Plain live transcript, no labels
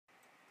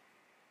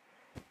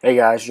Hey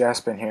guys,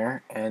 Jaspin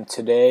here, and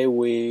today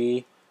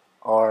we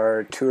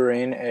are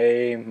touring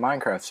a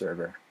Minecraft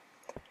server.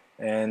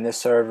 And this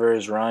server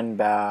is run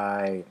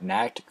by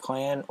Nact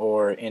Clan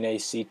or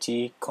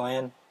NACT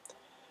Clan,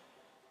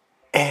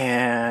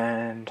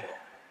 and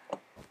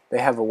they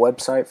have a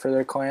website for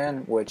their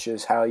clan, which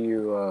is how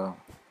you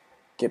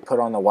get put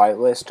on the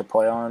whitelist to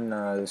play on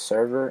the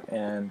server.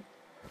 And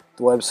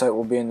the website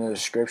will be in the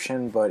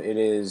description, but it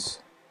is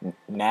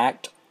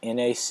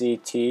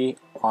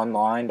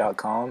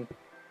nactonline.com.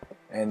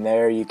 And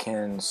there you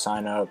can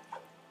sign up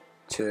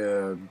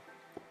to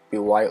be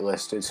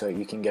whitelisted so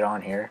you can get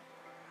on here.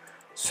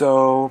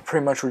 So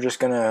pretty much we're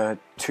just gonna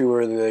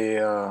tour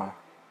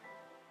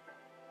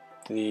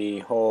the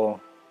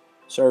whole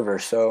server.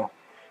 So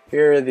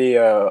here are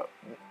the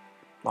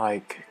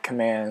like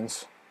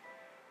commands.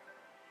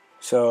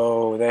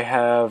 So they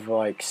have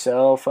like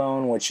cell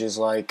phone, which is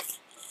like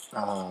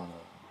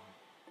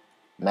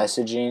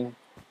messaging,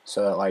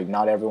 so that like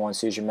not everyone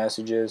sees your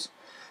messages.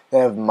 They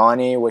have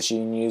money, which you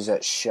can use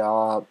at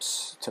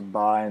shops to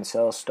buy and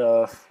sell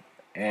stuff,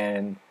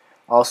 and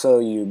also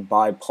you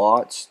buy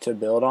plots to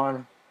build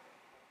on.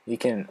 You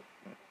can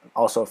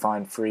also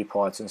find free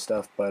plots and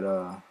stuff, but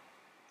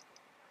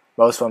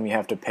most of them you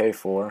have to pay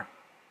for.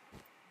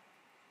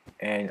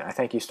 And I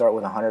think you start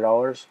with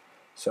 $100,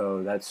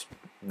 so that's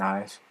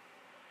nice.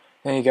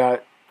 Then you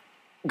got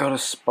go to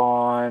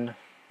spawn,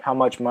 how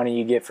much money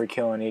you get for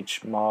killing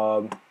each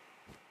mob.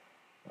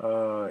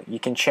 You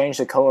can change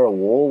the color of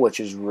wool, which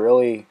is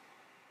really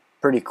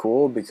pretty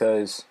cool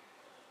because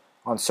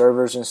on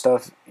servers and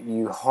stuff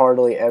you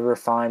hardly ever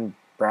find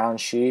brown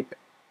sheep,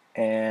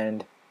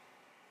 and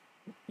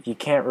you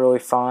can't really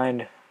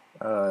find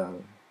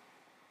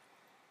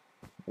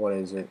what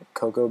is it,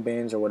 cocoa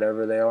beans or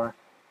whatever they are.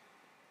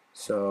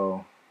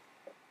 So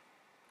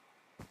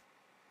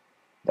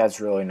that's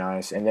really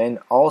nice. And then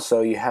also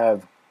you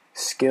have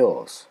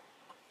skills.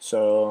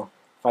 So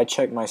if I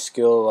check my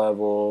skill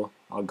level,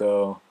 I'll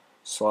go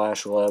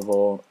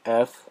 /level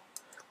F,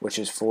 which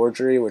is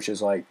forgery, which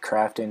is like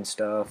crafting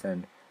stuff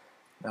and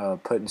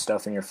putting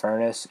stuff in your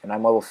furnace, and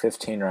I'm level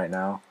 15 right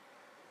now.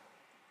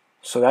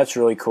 So that's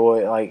really cool.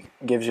 It like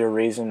gives you a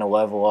reason to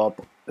level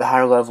up. The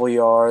higher level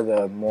you are,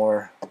 the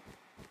more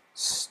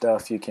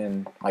stuff you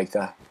can, like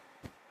I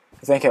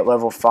think at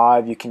level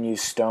 5 you can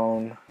use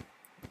stone.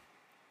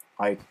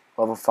 Like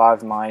level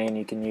 5 mining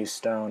you can use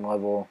stone,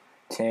 level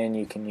 10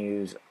 you can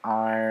use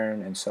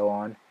iron, and so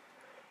on.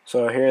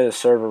 So here are the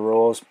server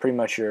rules, pretty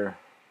much your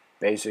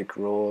basic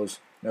rules.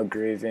 No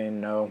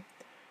grieving, no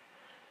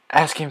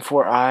asking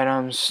for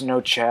items, no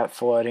chat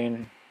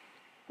flooding,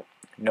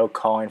 no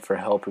calling for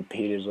help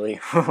repeatedly,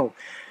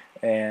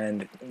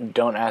 and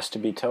don't ask to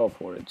be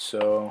teleported.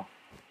 So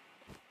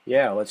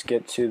yeah, let's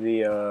get to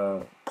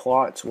the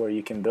plots where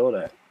you can build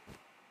at.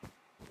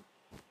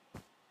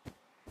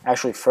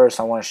 Actually, first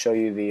I want to show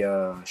you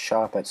the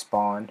shop at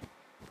spawn,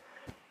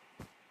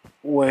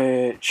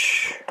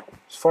 which,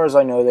 as far as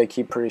I know, they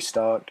keep pretty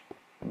stocked,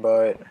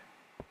 but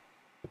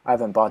I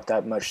haven't bought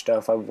that much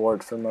stuff. I've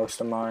worked for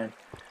most of mine.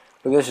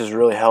 But this is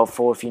really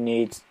helpful if you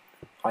need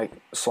like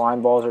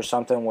slime balls or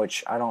something,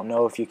 which I don't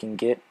know if you can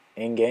get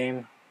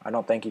in-game. I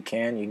don't think you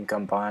can. You can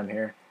come buy them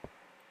here.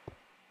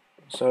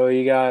 So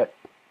you got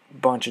a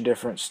bunch of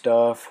different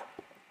stuff.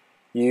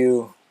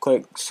 You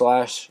click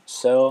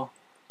 /sell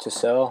to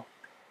sell.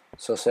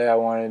 So say I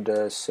wanted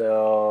to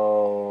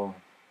sell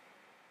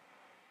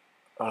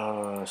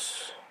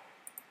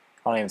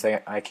I don't even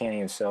think I can't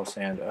even sell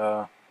sand.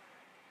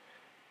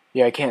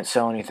 Yeah, I can't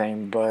sell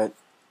anything, but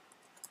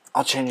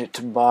I'll change it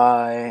to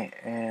buy,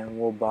 and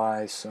we'll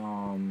buy a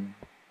stone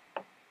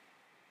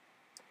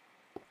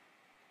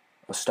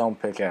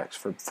pickaxe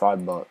for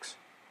 $5.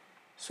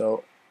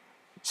 So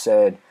it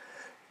said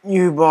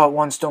you bought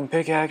one stone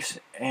pickaxe,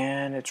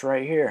 and it's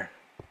right here,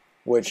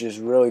 which is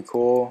really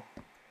cool.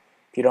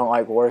 If you don't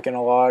like working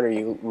a lot, or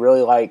you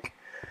really like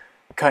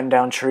cutting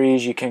down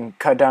trees, you can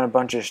cut down a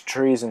bunch of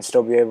trees and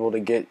still be able to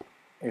get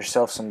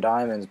yourself some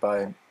diamonds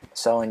by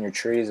selling your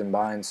trees and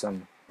buying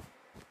some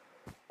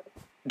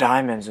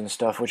diamonds and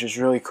stuff, which is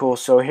really cool.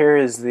 So here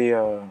is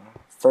the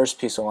first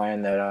piece of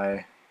land that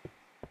I've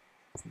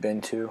been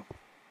to,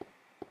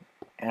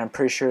 and I'm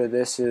pretty sure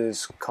this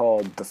is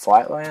called the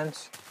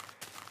Flatlands,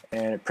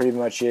 and it pretty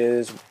much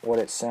is what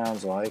it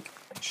sounds like.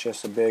 It's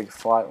just a big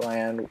flat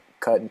land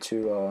cut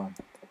into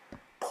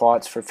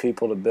plots for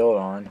people to build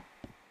on.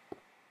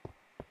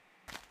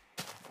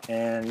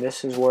 And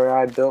this is where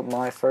I built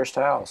my first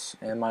house,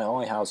 and my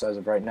only house as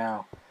of right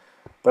now.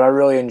 But I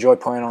really enjoy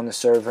playing on the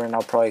server, and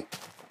I'll probably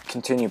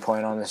continue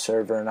playing on the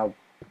server, and I'll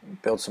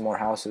build some more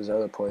houses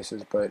other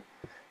places. But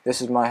this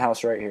is my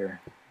house right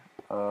here.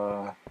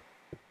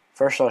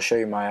 First I'll show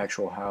you my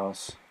actual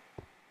house.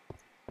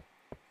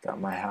 Got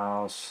my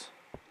house.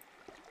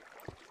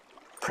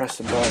 Press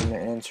the button to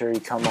enter, you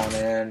come on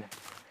in.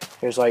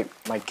 Here's like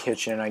my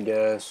kitchen, I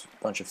guess,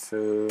 bunch of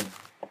food.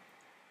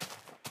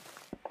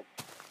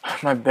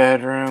 My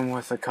bedroom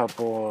with a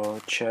couple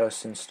of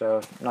chests and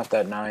stuff. Not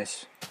that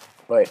nice.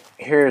 But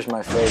here's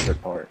my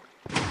favorite part.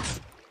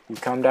 You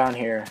come down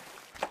here,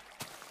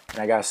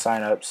 and I gotta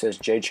sign up. It says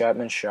J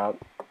Chapman Shop.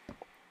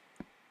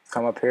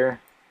 Come up here,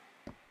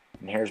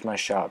 and here's my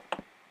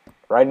shop.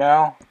 Right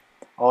now,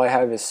 all I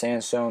have is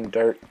sandstone,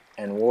 dirt,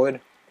 and wood,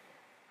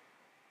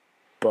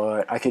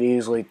 but I could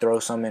easily throw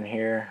some in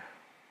here.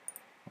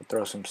 I'll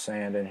throw some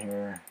sand in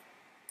here.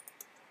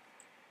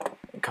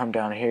 Come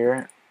down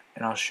here,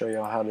 and I'll show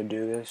y'all how to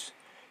do this.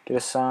 Get a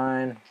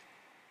sign,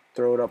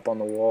 throw it up on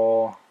the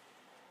wall,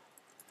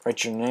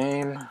 write your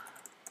name,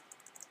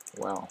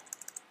 well,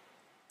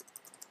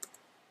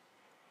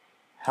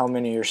 how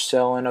many you're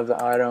selling of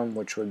the item,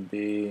 which would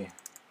be,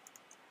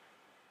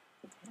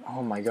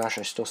 oh my gosh,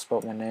 I still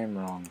spelled my name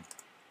wrong.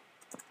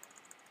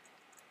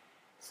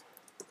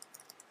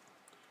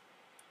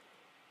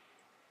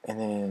 And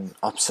then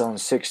I'm selling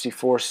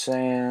 64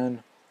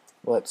 sand,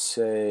 let's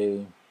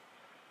say,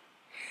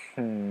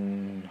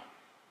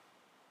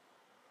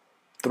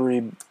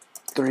 three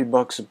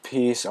bucks a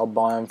piece. I'll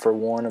buy them for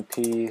one a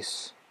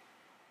piece,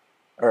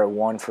 or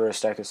one for a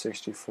stack of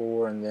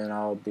 64, and then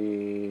I'll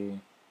be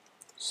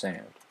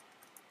sand.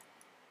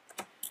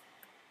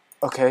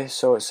 Okay,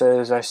 so it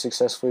says I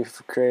successfully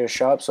created a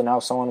shop. So now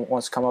if someone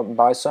wants to come up and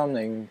buy some,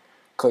 they can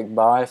click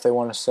buy. If they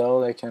want to sell,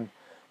 they can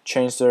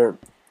change their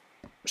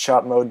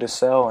shop mode to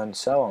sell and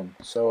sell them.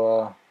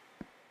 So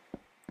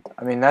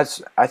I mean,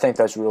 I think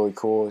that's really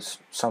cool. It's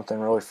something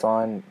really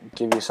fun.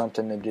 Give you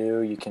something to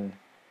do. You can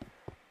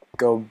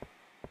go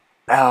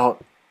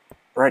out.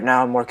 Right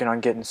now I'm working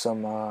on getting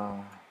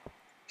some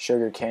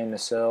sugar cane to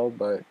sell,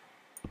 but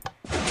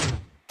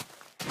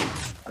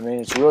I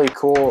mean, it's really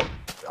cool,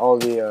 all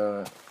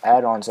the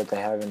add-ons that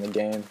they have in the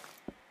game.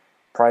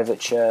 Private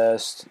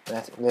chest,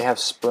 they have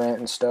sprint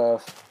and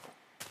stuff.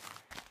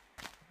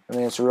 I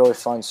mean, it's a really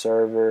fun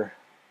server.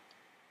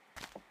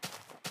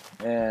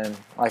 And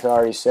like I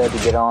already said, to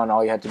get on,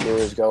 all you have to do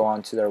is go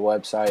onto their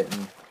website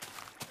and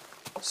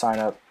sign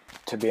up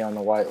to be on the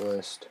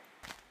whitelist.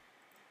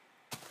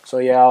 So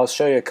yeah, I'll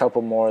show you a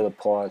couple more of the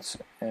plots,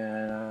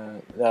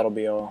 and that'll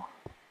be all.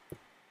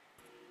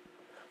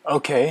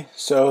 Okay,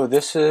 so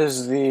this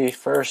is the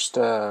first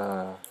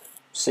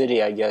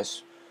city, I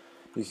guess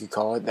you could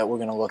call it, that we're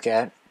going to look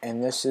at.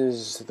 And this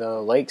is the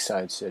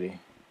lakeside city,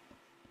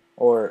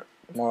 or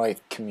more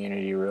like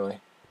community, really.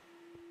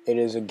 It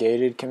is a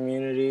gated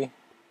community,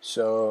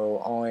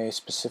 so only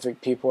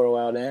specific people are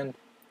allowed in,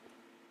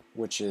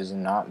 which is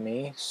not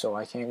me, so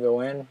I can't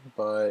go in,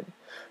 but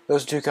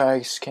those two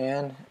guys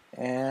can,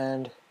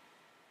 and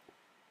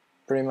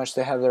pretty much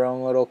they have their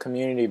own little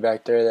community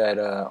back there that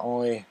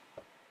only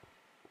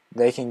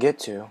they can get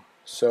to.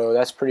 So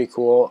that's pretty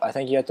cool. I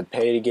think you have to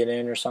pay to get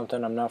in or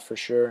something. I'm not for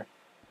sure.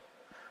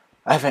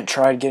 I haven't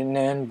tried getting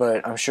in,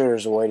 but I'm sure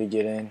there's a way to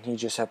get in. You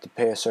just have to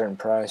pay a certain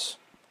price.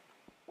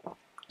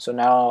 So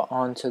now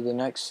on to the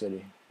next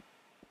city.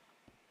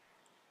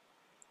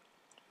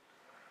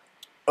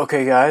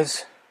 Okay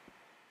guys,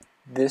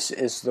 this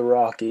is the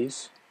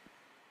Rockies,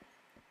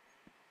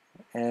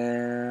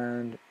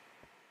 and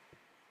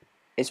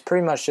it's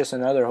pretty much just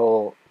another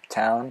whole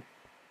town.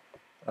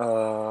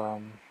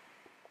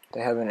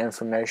 They have an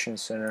information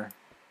center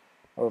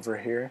over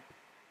here,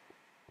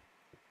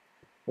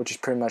 which is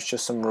pretty much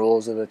just some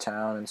rules of the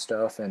town and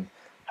stuff, and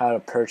how to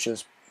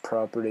purchase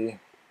property.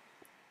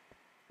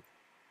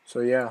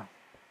 So yeah,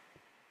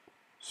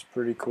 it's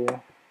pretty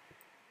cool.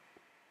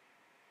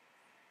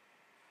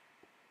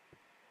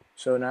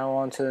 So now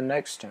on to the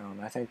next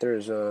town. I think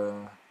there's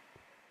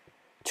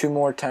two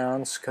more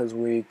towns because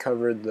we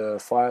covered the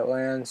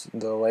flatlands,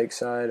 the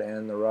lakeside,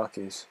 and the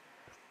Rockies.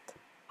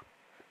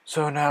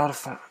 So now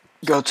to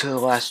go to the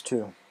last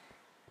two.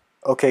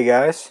 Okay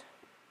guys,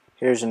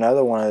 here's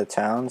another one of the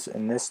towns,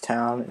 and this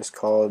town is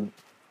called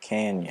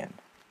Canyon.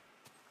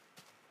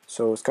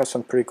 So it's got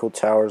some pretty cool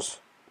towers,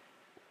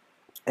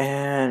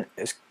 and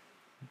it's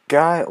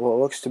got what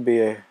looks to be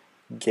a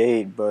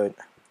gate, but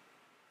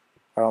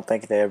I don't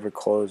think they ever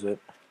close it.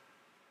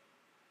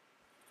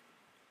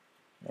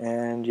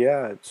 And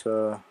yeah, it's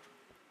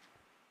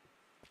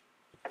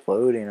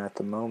floating at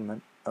the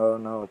moment. Oh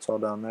no, it's all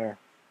down there.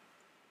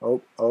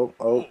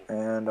 Oh,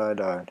 and I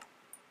died.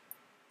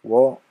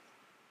 Well,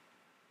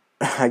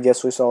 I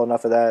guess we saw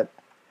enough of that.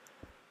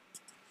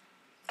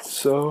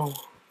 So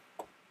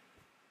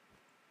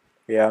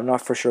yeah, I'm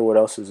not for sure what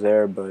else is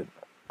there, but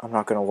I'm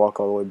not gonna walk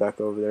all the way back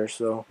over there,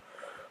 so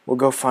we'll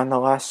go find the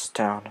last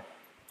town.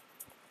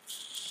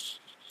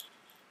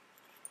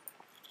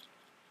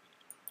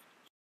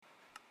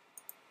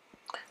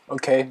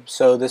 Okay,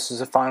 so this is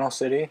the final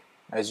city.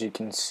 As you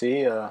can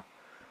see,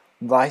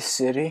 Vice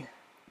City.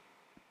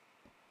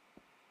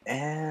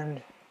 And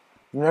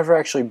I've never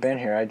actually been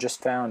here. I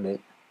just found it.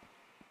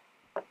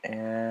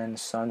 And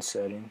sun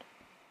setting.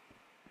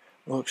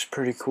 Looks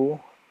pretty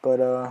cool. But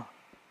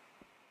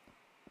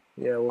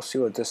yeah, we'll see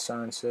what this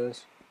sign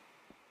says.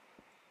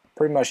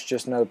 Pretty much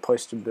just another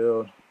place to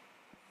build,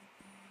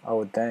 I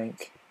would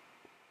think.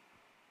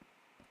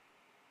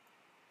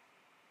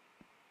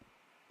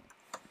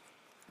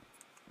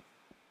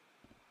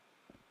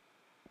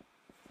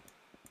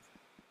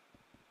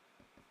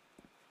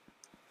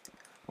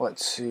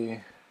 Let's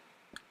see.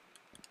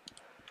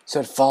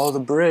 said follow the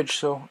bridge,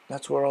 so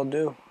that's what I'll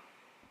do.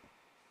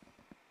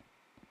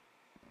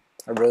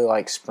 I really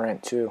like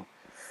sprint too.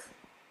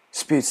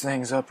 Speeds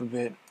things up a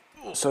bit.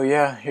 So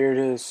yeah, here it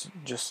is.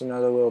 Just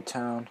another little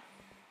town.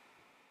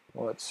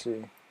 Let's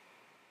see.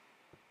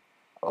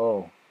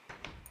 Oh,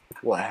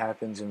 what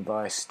happens in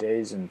Vice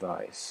stays in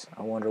Vice.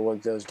 I wonder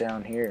what goes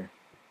down here.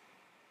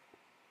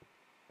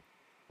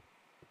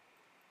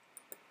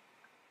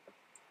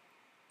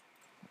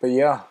 But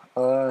yeah,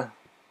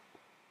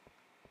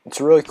 it's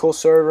a really cool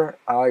server.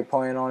 I like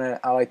playing on it.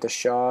 I like the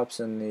shops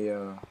and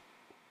the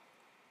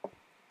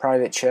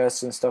private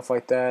chests and stuff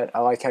like that. I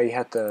like how you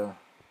have to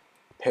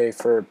pay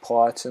for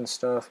plots and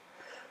stuff.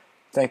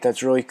 I think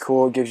that's really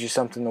cool. It gives you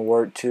something to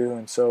work to,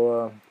 and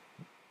so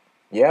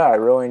yeah, I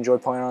really enjoy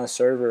playing on the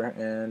server,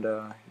 and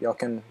y'all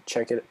can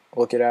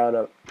look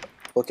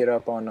it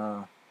up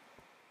on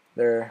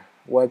their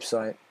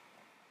website,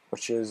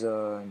 which is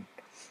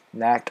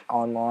Knacked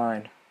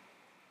Online.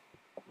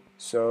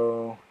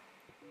 So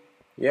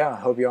yeah,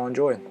 hope y'all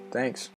enjoyed. Thanks.